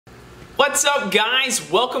What's up,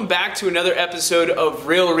 guys? Welcome back to another episode of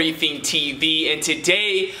Real Reefing TV, and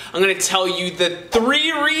today I'm going to tell you the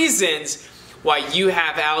 3 reasons why you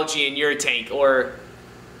have algae in your tank, or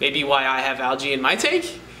maybe why I have algae in my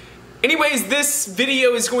tank. Anyways, this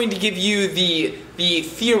video is going to give you the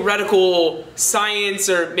theoretical science,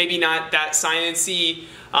 or maybe not that sciencey,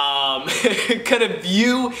 kind of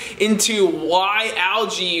view into why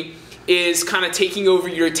algae is kind of taking over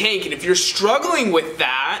your tank. And if you're struggling with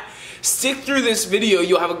that, stick through this video.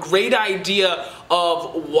 You'll have a great idea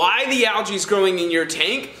of why the algae is growing in your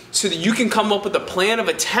tank so that you can come up with a plan of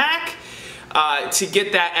attack to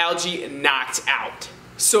get that algae knocked out.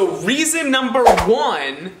 So reason number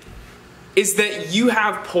 1 is that you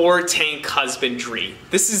have poor tank husbandry.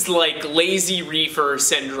 This is like lazy reefer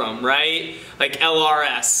syndrome, right? Like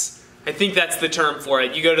LRS. I think that's the term for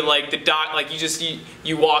it. You go to like the doc, like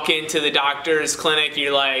you walk into the doctor's clinic,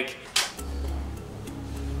 you're like,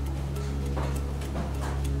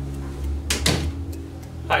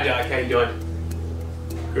 "Hi doc, how you doing?"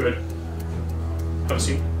 "Good. Have a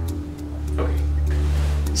seat." "Okay.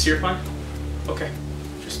 So you're fine?" "Okay.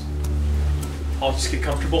 I'll just get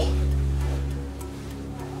comfortable."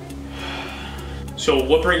 "So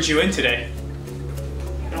what brings you in today?"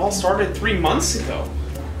 "It all started 3 months ago.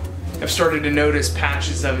 I've started to notice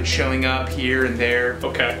patches of it showing up here and there."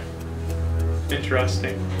 "Okay.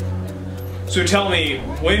 Interesting. So tell me,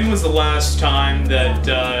 when was the last time that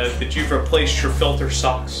you've replaced your filter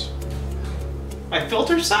socks?" "My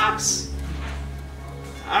filter socks?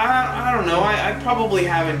 I don't know. I probably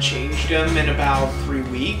haven't changed them in about 3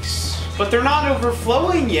 weeks. But they're not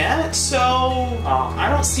overflowing yet, so I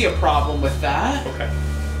don't see a problem with that." "Okay.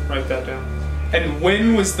 Write that down. And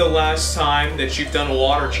when was the last time that you've done a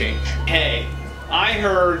water change?" "Hey, I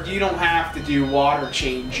heard you don't have to do water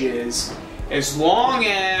changes as long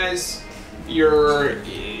as I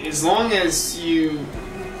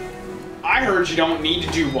heard you don't need to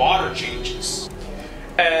do water changes."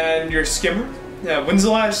 "And your skimmer? Yeah, when's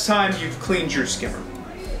the last time you've cleaned your skimmer?"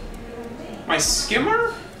 "My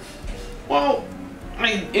skimmer? Well,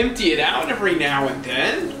 I empty it out every now and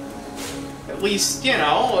then. At least, you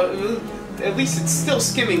know, at least it's still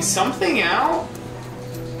skimming something out."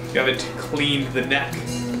 "You haven't cleaned the neck.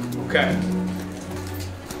 Okay.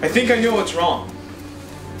 I think I know what's wrong.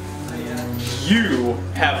 You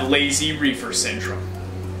have lazy reefer syndrome."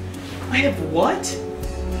 "I have what?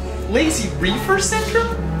 Lazy reefer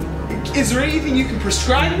syndrome? Is there anything you can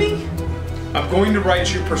prescribe me?" "I'm going to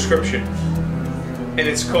write you a prescription. And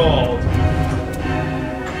it's called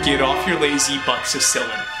Get Off Your Lazy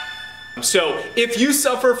Buxacillin." So if you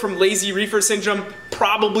suffer from lazy reefer syndrome,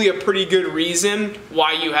 probably a pretty good reason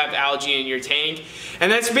why you have algae in your tank. And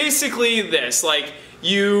that's basically this, like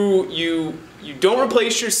you don't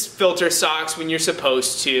replace your filter socks when you're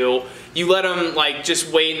supposed to. You let them like just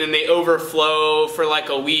wait, and then they overflow for like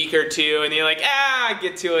a week or two, and you're like,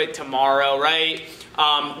 get to it tomorrow, right?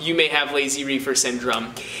 You may have lazy reefer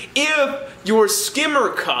syndrome. If your skimmer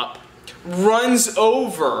cup runs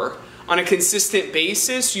over on a consistent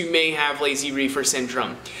basis, you may have lazy reefer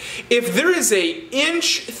syndrome. If there is an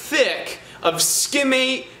inch thick of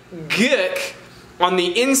skimmate gook on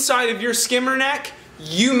the inside of your skimmer neck,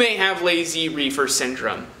 you may have lazy reefer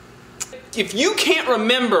syndrome. If you can't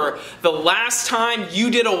remember the last time you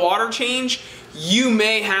did a water change, you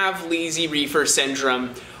may have lazy reefer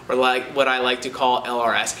syndrome, or like what I like to call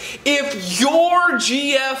LRS. If your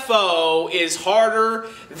GFO is harder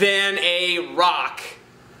than a rock,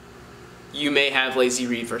 you may have lazy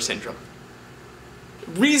reefer syndrome.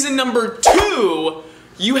 Reason number 2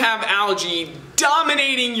 you have algae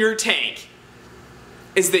dominating your tank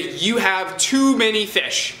is that you have too many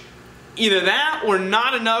fish. Either that or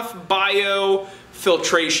not enough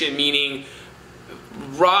biofiltration, meaning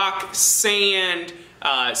rock, sand,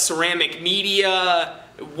 ceramic media,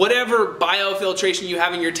 whatever biofiltration you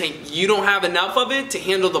have in your tank, you don't have enough of it to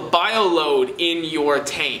handle the bio load in your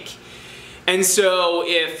tank. And so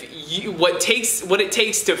what it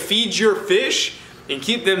takes to feed your fish and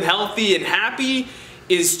keep them healthy and happy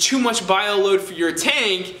is too much bio load for your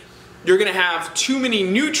tank, you're going to have too many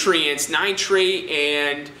nutrients, nitrate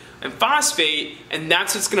and phosphate, and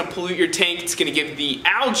that's what's going to pollute your tank. It's going to give the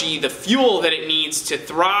algae the fuel that it needs to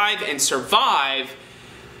thrive and survive,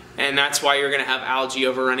 and that's why you're going to have algae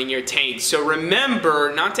overrunning your tank. So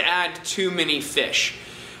remember not to add too many fish.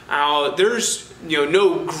 There's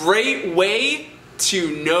no great way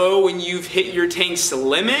to know when you've hit your tank's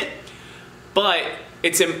limit, but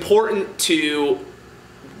it's important to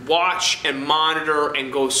watch and monitor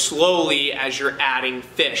and go slowly as you're adding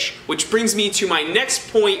fish. Which brings me to my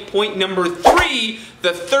next point, point number 3,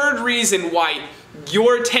 the third reason why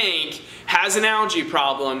your tank has an algae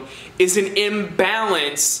problem is an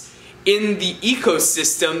imbalance in the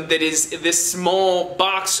ecosystem that is this small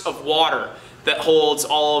box of water that holds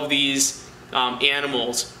all of these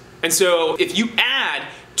animals. And so if you add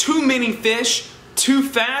too many fish too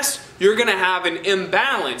fast, you're gonna have an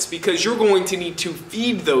imbalance because you're going to need to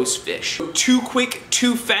feed those fish. Too quick,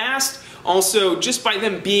 too fast, also just by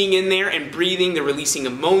them being in there and breathing, they're releasing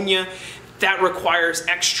ammonia. That requires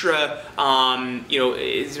extra,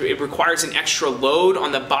 it requires an extra load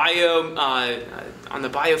on the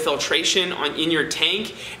biofiltration in your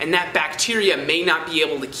tank, and that bacteria may not be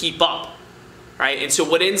able to keep up, right? And so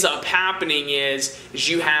what ends up happening is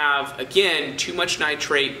you have, again, too much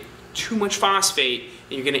nitrate, too much phosphate,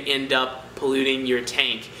 and you're going to end up polluting your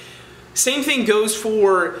tank. Same thing goes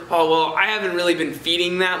for, oh, well, I haven't really been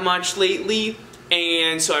feeding that much lately,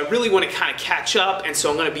 and so I really want to kind of catch up, and so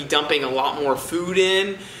I'm going to be dumping a lot more food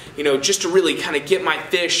in, just to really kind of get my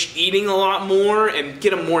fish eating a lot more and get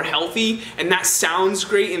them more healthy. And that sounds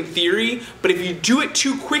great in theory, but if you do it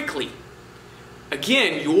too quickly,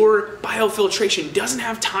 again, your biofiltration doesn't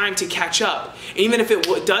have time to catch up. And even if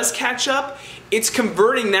it does catch up, it's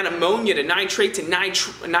converting that ammonia to nitrate to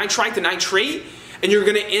nitrite to nitrate, and you're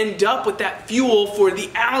going to end up with that fuel for the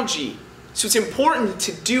algae. So it's important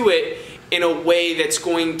to do it in a way that's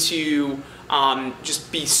going to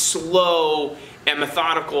just be slow and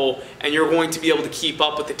methodical, and you're going to be able to keep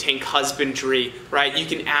up with the tank husbandry, right? You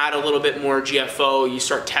can add a little bit more GFO, you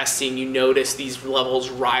start testing, you notice these levels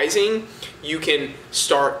rising, you can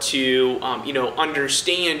start to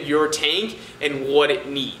understand your tank and what it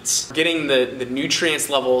needs. Getting the nutrients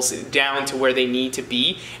levels down to where they need to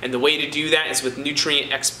be, and the way to do that is with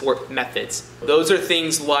nutrient export methods. Those are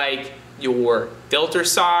things like your filter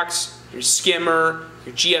socks, your skimmer,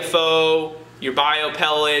 your GFO, your bio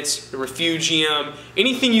pellets, your refugium,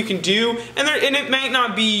 anything you can do. And it might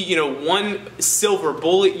not be one silver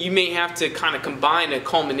bullet. You may have to kind of combine a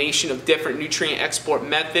culmination of different nutrient export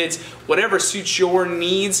methods, whatever suits your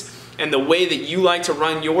needs and the way that you like to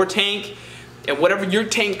run your tank, and whatever your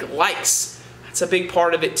tank likes. That's a big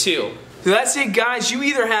part of it too. So that's it, guys. You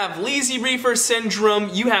either have lazy reefer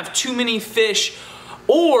syndrome, you have too many fish,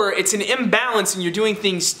 or it's an imbalance and you're doing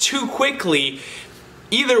things too quickly.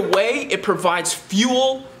 Either way, it provides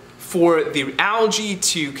fuel for the algae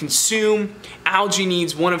to consume. Algae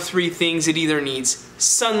needs one of three things. It either needs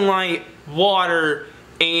sunlight, water,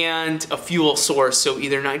 and a fuel source, so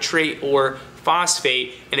either nitrate or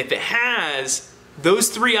phosphate. And if it has those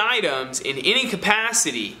three items in any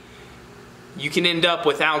capacity, you can end up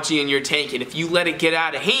with algae in your tank. And if you let it get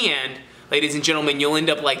out of hand, ladies and gentlemen, you'll end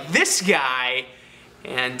up like this guy,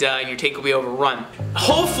 and your tank will be overrun.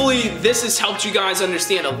 Hopefully this has helped you guys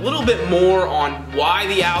understand a little bit more on why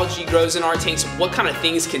the algae grows in our tanks and what kind of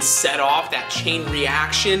things can set off that chain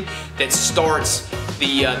reaction that starts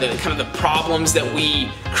the kind of the problems that we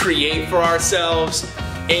create for ourselves.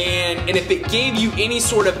 And if it gave you any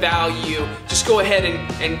sort of value, just go ahead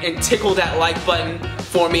and tickle that like button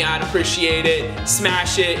for me. I'd appreciate it.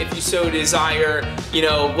 Smash it if you so desire.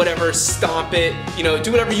 Whatever, stomp it.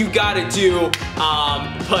 Do whatever you gotta do.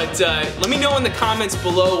 But let me know in the comments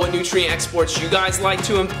below what nutrient exports you guys like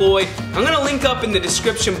to employ. I'm gonna link up in the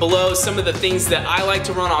description below some of the things that I like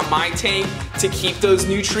to run on my tank to keep those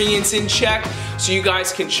nutrients in check, so you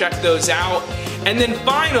guys can check those out. And then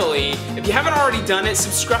finally, if you haven't already done it,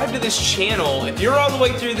 subscribe to this channel. If you're all the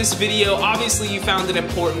way through this video, obviously you found it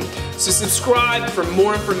important. So subscribe for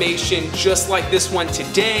more information just like this one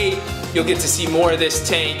today. You'll get to see more of this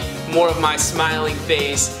tank, more of my smiling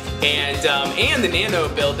face, and the nano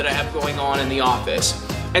build that I have going on in the office.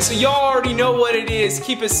 And so y'all already know what it is.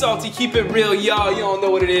 Keep it salty, keep it real, y'all. Y'all know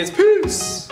what it is. Peace!